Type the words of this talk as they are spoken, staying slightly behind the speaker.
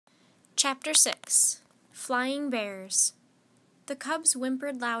Chapter 6 Flying Bears. The cubs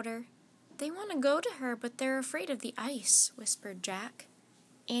whimpered louder. "They want to go to her, but they're afraid of the ice," whispered Jack.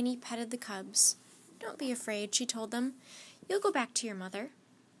 Annie petted the cubs. "Don't be afraid," she told them. "You'll go back to your mother."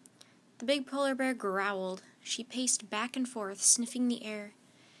 The big polar bear growled. She paced back and forth, sniffing the air.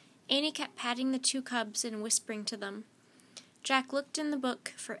 Annie kept patting the two cubs and whispering to them. Jack looked in the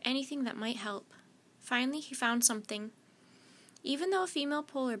book for anything that might help. Finally, he found something. Even though a female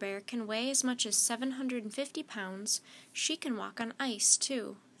polar bear can weigh as much as 750 pounds, she can walk on ice,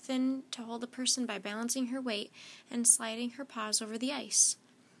 too, thin to hold a person by balancing her weight and sliding her paws over the ice.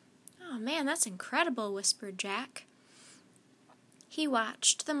 "Oh, man, that's incredible," whispered Jack. He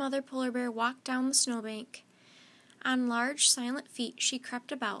watched the mother polar bear walk down the snowbank. On large, silent feet, she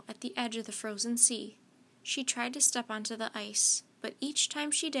crept about at the edge of the frozen sea. She tried to step onto the ice, but each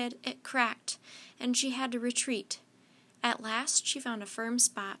time she did, it cracked, and she had to retreat. At last, she found a firm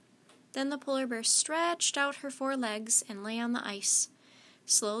spot. Then the polar bear stretched out her 4 legs and lay on the ice.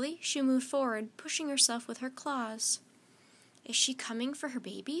 Slowly, she moved forward, pushing herself with her claws. "Is she coming for her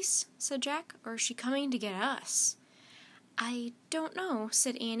babies?" said Jack, "or is she coming to get us?" "I don't know,"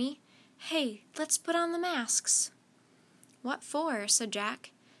 said Annie. "Hey, let's put on the masks." "What for?" said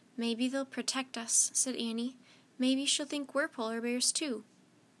Jack. "Maybe they'll protect us," said Annie. "Maybe she'll think we're polar bears, too."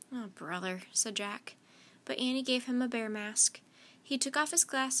 "Oh, brother," said Jack. But Annie gave him a bear mask. He took off his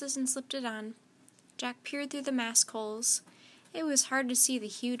glasses and slipped it on. Jack peered through the mask holes. It was hard to see the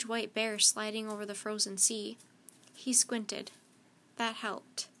huge white bear sliding over the frozen sea. He squinted. That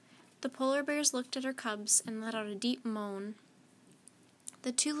helped. The polar bears looked at her cubs and let out a deep moan.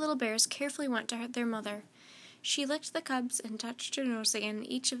 The 2 little bears carefully went to their mother. She licked the cubs and touched her nose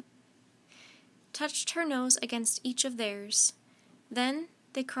against each of theirs. Then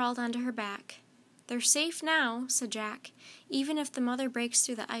they crawled onto her back. "They're safe now," said Jack. "Even if the mother breaks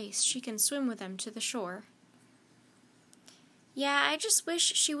through the ice, she can swim with them to the shore." "Yeah, I just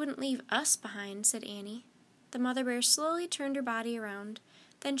wish she wouldn't leave us behind," said Annie. The mother bear slowly turned her body around.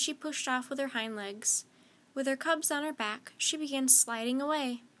 Then she pushed off with her hind legs. With her cubs on her back, she began sliding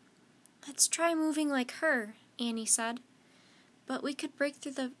away. "Let's try moving like her," Annie said. "But we could break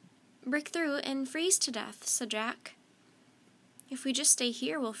through and freeze to death," said Jack. "If we just stay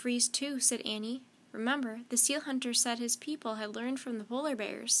here, we'll freeze too," said Annie. Remember, the seal hunter said his people had learned from the polar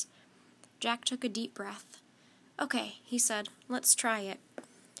bears. Jack took a deep breath. "Okay," he said, "let's try it."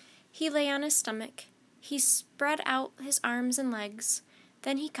 He lay on his stomach. He spread out his arms and legs.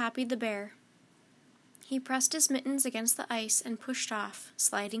 Then he copied the bear. He pressed his mittens against the ice and pushed off,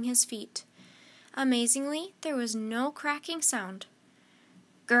 sliding his feet. Amazingly, there was no cracking sound.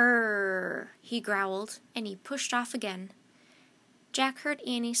 "Grrr," he growled, and he pushed off again. Jack heard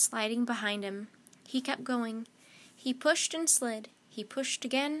Annie sliding behind him. He kept going. He pushed and slid. He pushed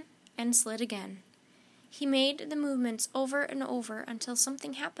again and slid again. He made the movements over and over until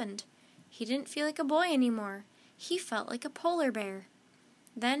something happened. He didn't feel like a boy anymore. He felt like a polar bear.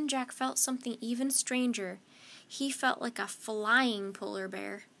 Then Jack felt something even stranger. He felt like a flying polar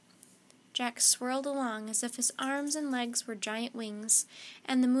bear. Jack swirled along as if his arms and legs were giant wings,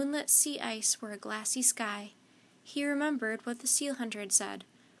 and the moonlit sea ice were a glassy sky. He remembered what the seal hunter had said.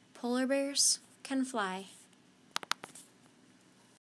 Polar bears can fly.